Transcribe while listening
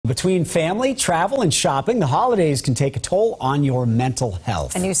Between family, travel, and shopping, the holidays can take a toll on your mental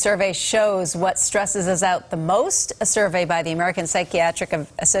health. A new survey shows what stresses us out the most. A survey by the American Psychiatric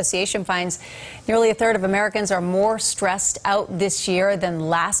Association finds nearly a third of Americans are more stressed out this year than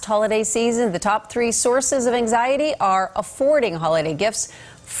last holiday season. The top 3 sources of anxiety are affording holiday gifts,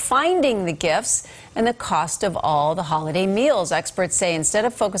 finding the gifts, and the cost of all the holiday meals. Experts say instead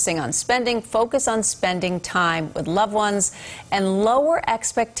of focusing on spending, focus on spending time with loved ones and lower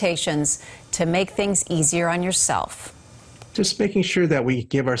expectations to make things easier on yourself. Just making sure that we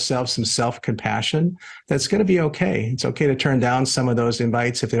give ourselves some self-compassion. That's going to be okay. It's okay to turn down some of those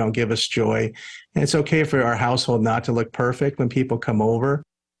invites if they don't give us joy. And it's okay for our household not to look perfect when people come over.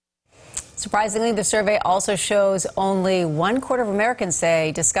 Surprisingly, the survey also shows only 1/4 of Americans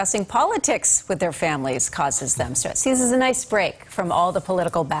say discussing politics with their families causes them stress. See, this is a nice break from all the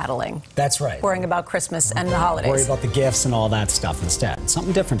political battling. That's right. Worrying about Christmas and the holidays. Worry about the gifts and all that stuff instead.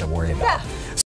 Something different to worry about. Yeah.